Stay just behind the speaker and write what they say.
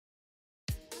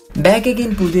Back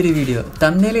again പുതിയൊരു video.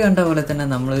 തമ്മിൽ കണ്ട പോലെ തന്നെ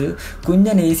നമ്മളൊരു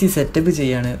കുഞ്ഞൻ AC സെറ്റപ്പ്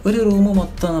ചെയ്യാണ്. ഒരു റൂം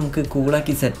മൊത്തം നമുക്ക്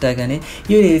കൂളാക്കി സെറ്റാക്കാൻ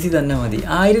ഈ ഒരു AC തന്നെ മതി.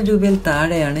 1000 രൂപയിൽ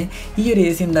താഴെയാണ് ഈ ഒരു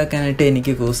AC ഉണ്ടാക്കാനായിട്ട്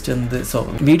എനിക്ക് കോസ്റ്റ് വന്നത്. സോ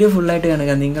വീഡിയോ ഫുള്ളായിട്ട്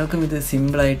കാണുക, നിങ്ങൾക്കും ഇത്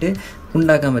സിമ്പിളായിട്ട്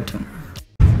ഉണ്ടാക്കാൻ പറ്റും.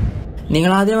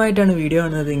 നിങ്ങൾ ആദ്യമായിട്ടാണ് വീഡിയോ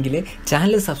കാണുന്നതെങ്കിൽ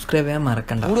ചാനൽ സബ്സ്ക്രൈബ് ചെയ്യാൻ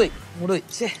മറക്കണ്ട.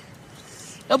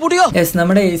 യെസ്,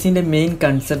 നമ്മുടെ ACൻ്റെ മെയിൻ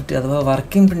കൺസെപ്റ്റ് അഥവാ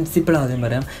വർക്കിംഗ് പ്രിൻസിപ്പിൾ ആദ്യം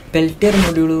പറയാം. പെൽറ്റിയർ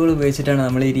മൊഡ്യൂളുകൾ ഉപയോഗിച്ചിട്ടാണ്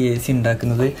നമ്മൾ ഈ AC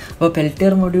ഉണ്ടാക്കുന്നത്. അപ്പോൾ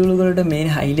പെൽറ്റിയർ മൊഡ്യൂളുകളുടെ മെയിൻ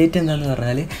ഹൈലൈറ്റ് എന്താണെന്ന്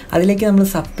പറഞ്ഞാൽ, അതിലേക്ക് നമ്മൾ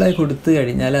സപ്ലൈ കൊടുത്തു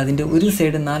കഴിഞ്ഞാൽ അതിൻ്റെ ഒരു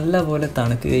സൈഡ് നല്ലപോലെ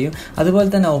തണുക്കുകയും അതുപോലെ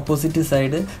തന്നെ ഓപ്പോസിറ്റ്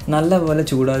സൈഡ് നല്ലപോലെ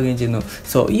ചൂടാവുകയും ചെയ്യുന്നു.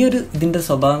 സോ ഈ ഒരു ഇതിൻ്റെ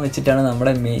സ്വഭാവം വെച്ചിട്ടാണ്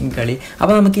നമ്മുടെ മെയിൻ കളി.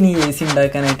 അപ്പോൾ നമുക്കിനി AC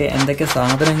ഉണ്ടാക്കാനായിട്ട് എന്തൊക്കെ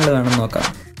സാധനങ്ങൾ വേണം നോക്കാം.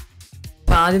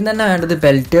 അപ്പോൾ ആദ്യം തന്നെ വേണ്ടത്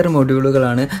പെൽറ്റിയർ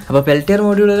മൊഡ്യൂളുകളാണ്. അപ്പോൾ പെൽറ്റിയർ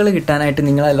മൊഡ്യൂളുകൾ കിട്ടാനായിട്ട്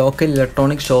നിങ്ങളെ ലോക്കൽ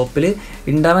ഇലക്ട്രോണിക് ഷോപ്പിൽ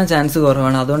ഉണ്ടാവാൻ ചാൻസ്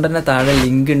കുറവാണ്. അതുകൊണ്ട് തന്നെ താഴെ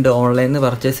ലിങ്ക് ഉണ്ട് ഓൺലൈനിൽ നിന്ന്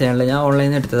പർച്ചേസ് ചെയ്യാനുള്ള. ഞാൻ ഓൺലൈനിൽ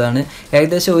നിന്ന് എടുത്തതാണ്.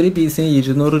 ഏകദേശം ഒരു പീസിന്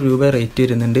 200 രൂപ റേറ്റ്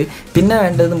വരുന്നുണ്ട്. പിന്നെ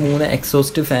വേണ്ടത് 3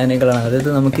 എക്സോസ്റ്റ് ഫാനുകളാണ്. അതായത്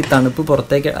നമുക്ക്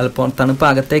തണുപ്പ്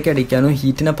അകത്തേക്ക് അടിക്കാനും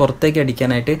ഹീറ്റിനെ പുറത്തേക്ക്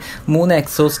അടിക്കാനായിട്ട് 3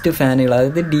 എക്സോസ്റ്റ് ഫാനുകൾ,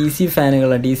 അതായത് DC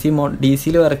ഫാനുകളാണ്.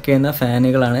 DCയിൽ വർക്ക് ചെയ്യുന്ന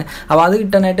ഫാനുകളാണ്. അപ്പോൾ അത്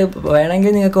കിട്ടാനായിട്ട്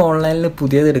വേണമെങ്കിൽ നിങ്ങൾക്ക് ഓൺലൈനിൽ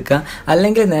പുതിയത് എടുക്കാം,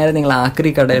 അല്ലെങ്കിൽ നേരെ നിങ്ങൾ ആക്രി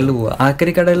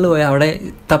കടകളിൽ പോയി അവിടെ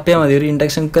തപ്പിയാൽ മതി. ഒരു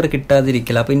ഇൻഡക്ഷൻ കുക്കർ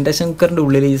കിട്ടാതിരിക്കില്ല. അപ്പോൾ ഇൻഡക്ഷൻ കുക്കറിൻ്റെ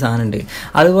ഉള്ളിൽ ഈ സാധനം ഉണ്ട്.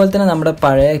 അതുപോലെ തന്നെ നമ്മുടെ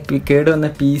പഴയ കേട് വന്ന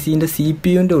PCൻ്റെ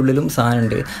CPU-ൻ്റെ ഉള്ളിലും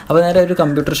സാധനമുണ്ട്. അപ്പോൾ നേരെ ഒരു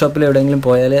കമ്പ്യൂട്ടർ ഷോപ്പിൽ എവിടെയെങ്കിലും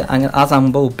പോയാൽ അങ്ങനെ ആ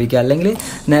സംഭവം ഒപ്പിക്കുക, അല്ലെങ്കിൽ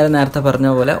നേരത്തെ പറഞ്ഞ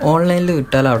പോലെ ഓൺലൈനിൽ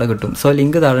വിട്ടാൽ അവിടെ കിട്ടും. So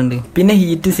link താഴുണ്ട്. പിന്നെ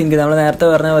ഹീറ്റ് സിങ്ക്, നമ്മൾ നേരത്തെ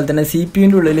പറഞ്ഞ പോലെ തന്നെ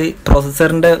CPU-ൻ്റെ ഉള്ളിൽ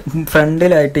പ്രൊസസ്സറിൻ്റെ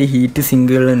ഫ്രണ്ടിലായിട്ട് ഹീറ്റ്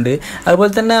സിങ്കുകളുണ്ട്.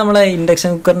 അതുപോലെ തന്നെ നമ്മളെ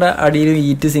ഇൻഡക്ഷൻ കുക്കറിൻ്റെ അടിയിലും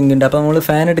ഹീറ്റ് സിങ്ക് ഉണ്ട്. അപ്പോൾ നമ്മൾ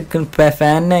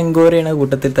ഫാനിനെ എൻക്വയറി ചെയ്യുന്ന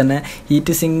കൂട്ടത്തിൽ തന്നെ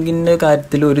ഹീറ്റ് സിങ്കിൻ്റെ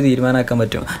കാര്യത്തിൽ ഒരു തീരുമാനമാക്കാൻ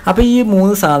പറ്റും. അപ്പോൾ ഈ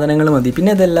 3 സാധനങ്ങൾ മതി.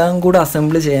 പിന്നെ ഇതെല്ലാം കൂടെ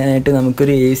അസംബിൾ ചെയ്യാനായിട്ട്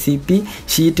നമുക്കൊരു ACP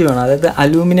ഷീറ്റ് വേണം, അതായത്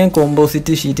അലൂമിനിയം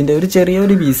കോമ്പോസിറ്റ് ഷീറ്റിൻ്റെ ഒരു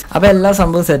ചെറിയൊരു പീസ്. അപ്പോൾ എല്ലാ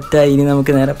സംഭവം സെറ്റായി. ഇനി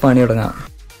നമുക്ക് നേരെ പണി തുടങ്ങാം.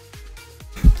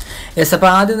 യെസ്, അപ്പോൾ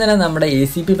ആദ്യം തന്നെ നമ്മുടെ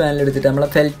ACP പാനൽ എടുത്തിട്ട് നമ്മളെ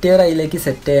പെൽറ്റിയർ അതിലേക്ക്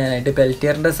സെറ്റ് ചെയ്യാനായിട്ട്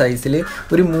പെൽറ്റിയറിൻ്റെ സൈസിൽ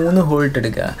ഒരു 3 ഹോൾട്ട്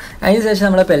എടുക്കുക. അതിനുശേഷം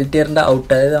നമ്മളെ പെൽറ്റിയറിൻ്റെ ഔട്ട്,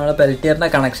 അതായത് നമ്മളെ പെൽറ്റിയറിൻ്റെ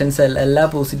കണക്ഷൻസ് എല്ലാ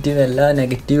പോസിറ്റീവും എല്ലാ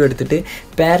നെഗറ്റീവും എടുത്തിട്ട്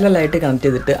പാരലായിട്ട് കണക്ട്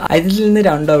ചെയ്തിട്ട് അതിൽ നിന്ന്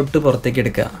 2 ഔട്ട് പുറത്തേക്ക്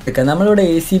എടുക്കുക. നമ്മളിവിടെ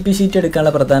ACP ഷീറ്റ്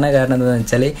എടുക്കാനുള്ള പ്രധാന കാരണം എന്താണെന്ന്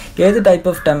വെച്ചാൽ, ഏത് ടൈപ്പ്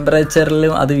ഓഫ്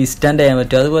ടെമ്പറേച്ചറിലും അത് വിസ്റ്റാൻഡ് ചെയ്യാൻ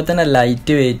പറ്റും. അതുപോലെ തന്നെ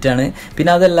ലൈറ്റ് വെയിറ്റ് ആണ്.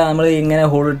 പിന്നെ അതല്ല, നമ്മൾ ഇങ്ങനെ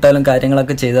ഹോൾ ഇട്ടാലും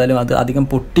കാര്യങ്ങളൊക്കെ ചെയ്താലും അത് അധികം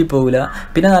പൊട്ടിപ്പോകില്ല.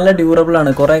 പിന്നെ നല്ല ഡ്യൂറബിൾ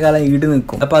ആണ്, കുറേ കാലം ഈട്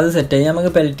നിൽക്കും. അപ്പോൾ അത് സെറ്റ് ചെയ്യാം.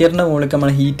 നമുക്ക് പെൽറ്റിയറിൻ്റെ മുകളിൽ നമ്മൾ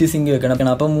ഹീറ്റ് സിങ്ക് വെക്കണം.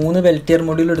 അപ്പോൾ 3 പെൽറ്റിയർ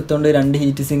മൊഡ്യൂൾ എടുത്തുകൊണ്ട് 2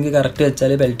 ഹീറ്റ് സിങ്ക് കറക്റ്റ്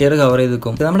വെച്ചാൽ പെൽറ്റിയർ കവർ ചെയ്ത്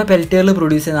വെക്കും. നമ്മുടെ പെൽറ്റിയറിൽ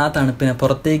പ്രൊഡ്യൂസ് ചെയ്യുന്ന ആ തണുപ്പിനെ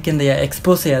പുറത്തേക്ക് എന്ത് ചെയ്യുക,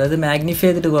 എക്സ്പോസ് ചെയ്യുക, അതായത് മാഗ്നിഫൈ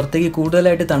ചെയ്തിട്ട് പുറത്തേക്ക്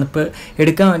കൂടുതലായിട്ട് തണുപ്പ്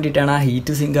എടുക്കാൻ വേണ്ടിയിട്ടാണ് ആ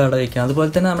ഹീറ്റ് സിങ്ക് അവിടെ വയ്ക്കുക.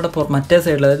 അതുപോലെ തന്നെ നമ്മുടെ മറ്റേ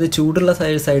സൈഡിൽ, അതായത് ചൂടുള്ള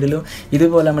സൈഡിലും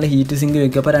ഇതുപോലെ നമ്മൾ ഹീറ്റ് സിങ്ക്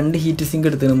വയ്ക്കുക. അപ്പോൾ 2 ഹീറ്റ് സിങ്ക്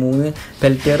എടുത്തിന് 3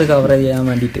 പെൽറ്റിയർ കവർ ചെയ്യാൻ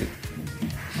വേണ്ടിയിട്ട്.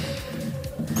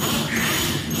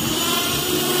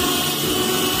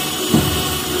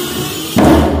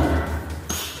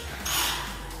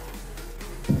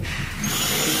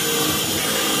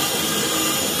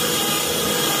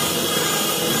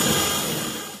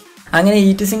 അങ്ങനെ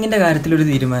ഹീറ്റ് സിങ്കിൻ്റെ കാര്യത്തിലൊരു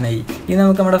തീരുമാനമായി. ഇനി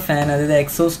നമുക്ക് നമ്മുടെ ഫാൻ, അതായത്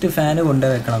എക്സോസ്റ്റ് ഫാന്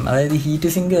കൊണ്ടുവെക്കണം. അതായത്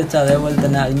ഹീറ്റ് സിങ്ക് വെച്ച് അതേപോലെ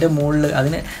തന്നെ അതിൻ്റെ മുകളിൽ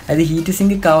അതായത് ഹീറ്റ്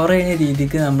സിങ്ക് കവർ ചെയ്യുന്ന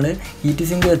രീതിക്ക് നമ്മൾ ഹീറ്റ്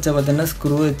സിങ്ക് വെച്ചപ്പോൾ തന്നെ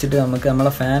സ്ക്രൂ വെച്ചിട്ട് നമുക്ക്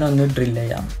നമ്മളെ ഫാൻ ഒന്ന് ഡ്രിൽ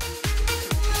ചെയ്യാം.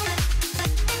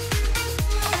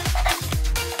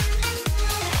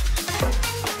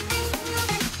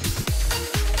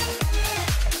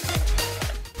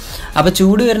 അപ്പോൾ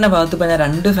ചൂട് വരുന്ന ഭാഗത്ത് ഇപ്പോൾ ഞാൻ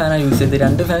 2 ഫാനാണ് യൂസ് ചെയ്തത്.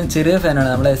 2 ഫാൻ ചെറിയ ഫാനാണ്,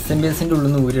 നമ്മൾ SMBSൻ്റെ ഉള്ളിൽ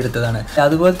നിന്ന് ഊരിയെടുത്തതാണ്.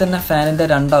 അതുപോലെ തന്നെ ഫാനിൻ്റെ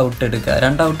 2 ഔട്ട് എടുക്കുക.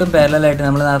 2 ഔട്ടും പാരലായിട്ട്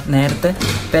നമ്മൾ നേരത്തെ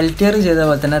പെൽറ്റിയർ ചെയ്ത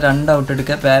പോലെ തന്നെ 2 ഔട്ട്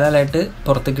എടുക്കുക, പാരലായിട്ട്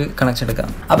പുറത്തേക്ക് കണക്ഷൻ എടുക്കാം.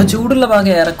 അപ്പോൾ ചൂടുള്ള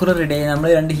ഭാഗം ഏറെക്കുറെ റെഡി ആയി. നമ്മൾ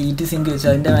 2 ഹീറ്റ് സിങ്ക് വെച്ചു,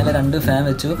 അതിൻ്റെ മേലെ 2 ഫാൻ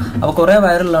വെച്ചു. അപ്പോൾ കുറേ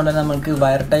വയറുള്ളതുകൊണ്ട് നമുക്ക്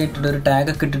വയർ ടൈറ്റിട്ട് ഒരു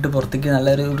ടാഗൊക്കെ ഇട്ടിട്ട് പുറത്തേക്ക്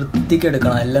നല്ലൊരു വൃത്തിക്ക്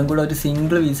എടുക്കണം. എല്ലാം കൂടെ ഒരു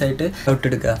സിംഗിൾ പീസായിട്ട് ഔട്ട്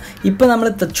എടുക്കുക. ഇപ്പോൾ നമ്മൾ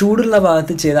ചൂടുള്ള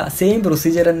ഭാഗത്ത് ചെയ്ത സെയിം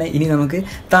പ്രൊസീജിയർ തന്നെ ഇനി നമുക്ക്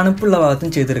തണുപ്പുള്ള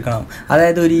ഭാഗത്തും ചെയ്തെടുക്കണം.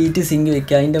 അതായത് ഒരു ഹീറ്റ് സിങ്ക്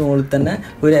വെക്കുക, അതിൻ്റെ മുകളിൽ തന്നെ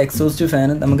ഒരു എക്സോസ്റ്റ്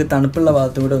ഫാനും നമുക്ക് തണുപ്പുള്ള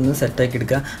ഭാഗത്തും കൂടെ ഒന്ന് സെറ്റാക്കി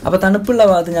എടുക്കുക. അപ്പോൾ തണുപ്പുള്ള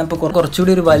ഭാഗത്ത് ഞാൻ ഇപ്പോൾ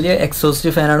കുറച്ചുകൂടി ഒരു വലിയ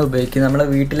എക്സോസ്റ്റ് ഫാനാണ് ഉപയോഗിക്കുന്നത്. നമ്മുടെ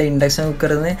വീട്ടിലെ ഇൻഡക്ഷൻ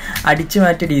കുക്കറിൽ നിന്ന് അടിച്ചു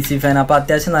മാറ്റിയ DC ഫാൻ. അപ്പോൾ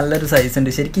അത്യാവശ്യം നല്ലൊരു സൈസ്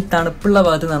ഉണ്ട്. ശരിക്കും തണുപ്പുള്ള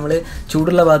ഭാഗത്ത് നമ്മൾ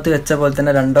ചൂടുള്ള ഭാഗത്ത് വെച്ച പോലെ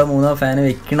തന്നെ 2ഓ 3ഓ ഫാൻ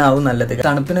വെക്കണമാവും നല്ലത്.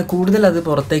 തണുപ്പിന് കൂടുതൽ അത്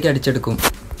പുറത്തേക്ക് അടിച്ചെടുക്കും.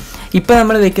 ഇപ്പോൾ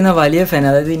നമ്മൾ വെക്കുന്ന വലിയ ഫാൻ,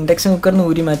 അതായത് ഇൻഡക്ഷൻ കുക്കറിന്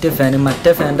ഊരി മാറ്റിയ ഫാൻ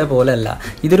മറ്റേ ഫാനിൻ്റെ പോലെ അല്ല.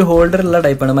 ഇതൊരു ഹോൾഡറുള്ള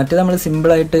ടൈപ്പാണ്. മറ്റേ നമ്മൾ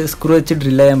സിമ്പിളായിട്ട് സ്ക്രൂ വെച്ച്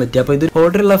ഡ്രിൽ ചെയ്യാൻ പറ്റും. അപ്പോൾ ഇത്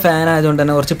ഹോൾഡറുള്ള ഫാൻ ആയതുകൊണ്ട്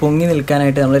തന്നെ കുറച്ച് പൊങ്ങി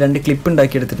നിൽക്കാനായിട്ട് നമ്മൾ 2 ക്ലിപ്പ്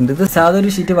ഉണ്ടാക്കി എടുത്തിട്ടുണ്ട്. ഇത് സാധാരണ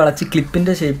ഒരു ഷീറ്റ് വളച്ച്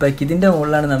ക്ലിപ്പിൻ്റെ ഷേപ്പാക്കി ഇതിൻ്റെ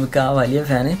മുകളിലാണ് നമുക്ക് ആ വലിയ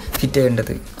ഫാൻ ഫിറ്റ്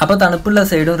ചെയ്യേണ്ടത്. അപ്പോൾ തണുപ്പുള്ള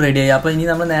സൈഡും റെഡിയായി. അപ്പോൾ ഇനി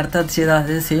നമ്മൾ നേരത്തെ അത് ചെയ്ത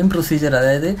അതേ സെയിം പ്രൊസീജിയർ,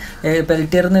 അതായത്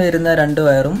പെൽറ്റിയറിൽ നിന്ന് വരുന്ന 2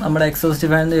 വയറും നമ്മുടെ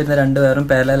എക്സോസ്റ്റ് ഫാനിൽ നിന്ന് വരുന്ന 2 വയറും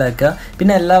പാരലാക്കുക.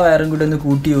 പിന്നെ എല്ലാ വയറും കൂടി ഒന്ന്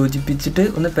കൂട്ടി യോജിപ്പിച്ചിട്ട്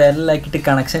ഒന്ന് പാരലാക്കിയിട്ട്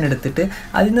കണക്ഷൻ എടുത്തിട്ട്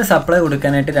അതിന് സപ്ലൈ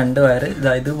കൊടുക്കാനായിട്ട് 2 വയർ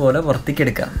ഇതുപോലെ പുറത്തേക്ക്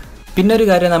എടുക്കാം. പിന്നെ ഒരു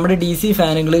കാര്യം, നമ്മുടെ ഡി സി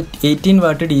ഫാനുകൾ 18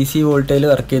 വാട്ട് DC വോൾട്ടേജിൽ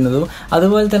വർക്ക് ചെയ്യുന്നതും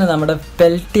അതുപോലെ തന്നെ നമ്മുടെ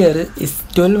പെൽറ്റിയർ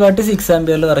 12 വാട്ട് 6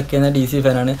 ആംപിയറിൽ വർക്ക് ചെയ്യുന്ന DC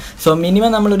ഫാനാണ്. സോ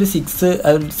മിനിമം നമ്മളൊരു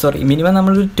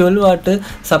 12 വാട്ട്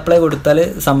സപ്ലൈ കൊടുത്താൽ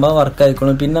സംഭവം വർക്ക്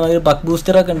ആയിക്കോളും. പിന്നെ നമുക്ക് ബക്ക്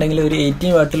ബൂസ്റ്ററൊക്കെ ഉണ്ടെങ്കിൽ ഒരു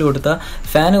 18 വാട്ടിൽ കൊടുത്താൽ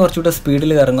ഫാൻ കുറച്ചുകൂടെ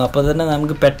സ്പീഡിൽ കറങ്ങും. അപ്പോൾ തന്നെ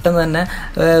നമുക്ക് പെട്ടെന്ന് തന്നെ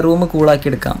റൂം കൂളാക്കി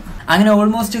എടുക്കാം. അങ്ങനെ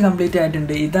ഓൾമോസ്റ്റ് കംപ്ലീറ്റ്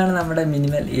ആയിട്ടുണ്ട്. ഇതാണ് നമ്മുടെ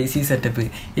മിനിമൽ AC സെറ്റപ്പ്.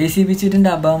 AC ഷീറ്റിൻ്റെ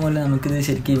അഭാവം മൂലം നമുക്കിത്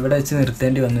ശരിക്കും ഇവിടെ വെച്ച്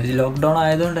നിർത്തേണ്ടി വന്നു. ലോക്ക്ഡൗൺ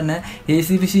ആയതുകൊണ്ട് തന്നെ AC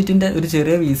ഷീറ്റിൻ്റെ ഒരു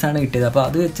ചെറിയ പീസാണ് കിട്ടിയത്. അപ്പോൾ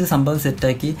അത് വെച്ച് സംഭവം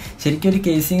സെറ്റാക്കി ശരിക്കും ഒരു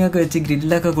കേസിംഗ് ഒക്കെ വെച്ച്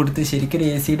ഗ്രില്ലൊക്കെ കൊടുത്ത് ശരിക്കും ഒരു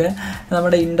AC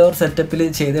നമ്മുടെ ഇൻഡോർ സെറ്റപ്പിൽ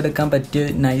ചെയ്തെടുക്കാൻ പറ്റിയ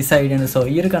നൈസ് ഐഡിയ ആണ്. സോ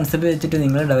ഈ ഒരു കൺസെപ്റ്റ് വെച്ചിട്ട്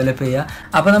നിങ്ങൾ ഡെവലപ്പ് ചെയ്യുക.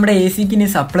 അപ്പോൾ നമ്മുടെ AC ഇനി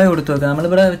സപ്ലൈ കൊടുത്തു നോക്കുക.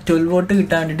 നമ്മളിവിടെ 12 വോട്ട്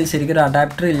കിട്ടാൻ വേണ്ടിയിട്ട് ശരിക്കും ഒരു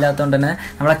അഡാപ്റ്റർ ഇല്ലാത്തതുകൊണ്ട് തന്നെ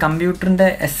നമ്മളെ കമ്പ്യൂട്ടറിൻ്റെ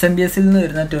SMBSൽ നിന്ന്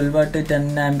വരുന്ന 12 വാട്ട്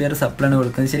 10 ആംപിയർ സപ്ലൈ ആണ്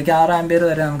കൊടുക്കുന്നത്. ശരിക്കും 6 ആംപിയർ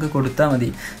വരെ നമുക്ക് കൊടുത്താൽ മതി.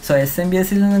 സോ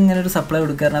SMBSൽ നിന്ന് ഇങ്ങനെ ഒരു സപ്ലൈ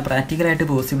കൊടുക്കുക പറഞ്ഞാൽ പ്രാക്ടിക്കലായിട്ട്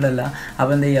പോസിബിൾ അല്ല.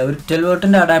 അപ്പോൾ എന്ത് ചെയ്യുക, ഒരു 12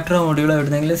 വോട്ടിൻ്റെ അഡാപ്റ്ററോ മൊഡ്യൂളോ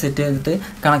എവിടെയെങ്കിലും സെറ്റ് ചെയ്തിട്ട്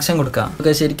കണക്ഷൻ കൊടുക്കാം.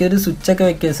 ഓക്കെ, ശരിക്കും ഒരു സ്വിച്ചൊക്കെ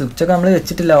വെക്കുക. സ്വിച്ചൊക്കെ നമ്മൾ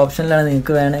വെച്ചിട്ടില്ല, ഓപ്ഷനിലാണ്.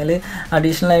 നിങ്ങൾക്ക് വേണമെങ്കിൽ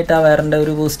അഡീഷണൽ ആയിട്ട് ആ വേറെ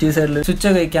ഒരു പോസിറ്റീവ് സൈഡിൽ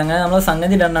സ്വിച്ചൊക്കെ വെക്കുക. അങ്ങനെ നമ്മൾ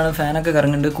സംഗതി രണ്ടാണ്. ഫാനൊക്കെ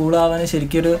കറങ്ങുന്നുണ്ട്. കൂളാവാൻ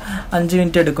ശരിക്കും ഒരു 5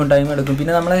 മിനിറ്റ് എടുക്കും, ടൈം എടുക്കും.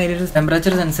 പിന്നെ നമ്മളെ കയ്യിൽ ഒരു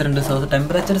ടെമ്പറേച്ചർ സെൻസർ ഉണ്ട്. സോ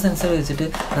ടെമ്പറേച്ചർ സെൻസർ വെച്ചിട്ട്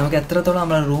നമുക്ക് എത്രത്തോളം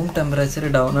നമ്മുടെ റൂം ടെമ്പറേച്ചർ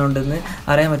ഡൗൺ ഉണ്ടെന്ന്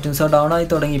അറിയാൻ പറ്റും. സോ ഡൗൺ ആയി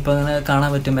തുടങ്ങി, ഇപ്പോൾ അങ്ങനെ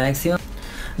കാണാൻ പറ്റും. മാക്സിമം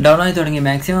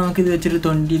നമുക്ക് ഇത് വെച്ചൊരു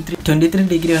 23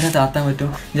 ഡിഗ്രി വരെ താത്താൻ പറ്റും.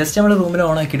 ജസ്റ്റ് നമ്മൾ റൂമിൽ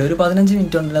ഓൺ ആക്കിയിട്ട് ഒരു 15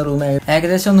 മിനിറ്റ് കൊണ്ടുള്ള റൂം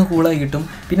ഏകദേശം ഒന്ന് കൂളായി കിട്ടും.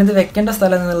 പിന്നെ ഇത് വെക്കേണ്ട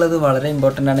സ്ഥലം എന്നുള്ളത് വളരെ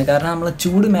ഇമ്പോർട്ടൻ്റ് ആണ്. കാരണം നമ്മൾ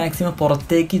ചൂട് മാക്സിമം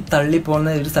പുറത്തേക്ക്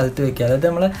തള്ളിപ്പോകുന്ന ഒരു സ്ഥലത്ത് വെക്കുക. അതായത്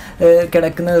നമ്മൾ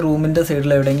കിടക്കുന്ന റൂമിൻ്റെ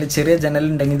സൈഡിൽ എവിടെയെങ്കിലും ചെറിയ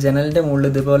ജനലുണ്ടെങ്കിൽ ജനലിൻ്റെ മുകളിൽ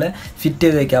ഇതുപോലെ ഫിറ്റ്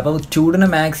ചെയ്ത് വെക്കുക. അപ്പോൾ ചൂടിനെ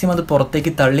മാക്സിമം അത്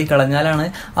പുറത്തേക്ക് തള്ളിക്കളഞ്ഞാലാണ്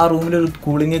ആ റൂമിലൊരു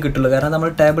കൂളിംഗ് കിട്ടുള്ളൂ. കാരണം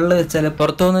നമ്മൾ ടേബിളിൽ വെച്ചാൽ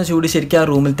പുറത്തു പോകുന്ന ചൂട് ശരിക്കും ആ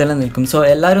റൂമിൽ തന്നെ നിൽക്കും. സോ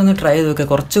എല്ലാവരും ഒന്ന് ട്രൈ ചെയ്ത് നോക്കുക.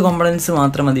 കുറച്ച് കോമ്പണൻസ്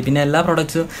മാത്രം മതി. പിന്നെ എല്ലാ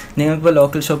പ്രൊഡക്ട്സും നിങ്ങൾക്കിപ്പോൾ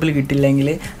ലോക്കൽ ഷോപ്പിൽ കിട്ടില്ലെങ്കിൽ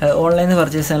ഓൺലൈനിൽ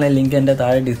പർച്ചേസ് ചെയ്യാനുള്ള ലിങ്ക് എൻ്റെ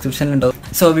താഴെ ഡിസ്ക്രിപ്ഷനിലുണ്ടാവും.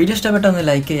 സോ വീഡിയോ ഇഷ്ടപ്പെട്ടാൽ ഒന്ന്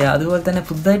ലൈക്ക് ചെയ്യുക. അതുപോലെ തന്നെ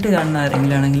പുതുതായിട്ട് കാണുന്ന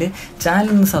ആരെങ്കിലും ആണെങ്കിൽ ചാനൽ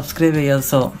ഒന്ന് സബ്സ്ക്രൈബ് ചെയ്യുക.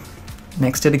 സോ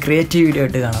നെക്സ്റ്റ് ഒരു ക്രിയേറ്റീവ് വീഡിയോ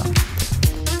ആയിട്ട് കാണാം.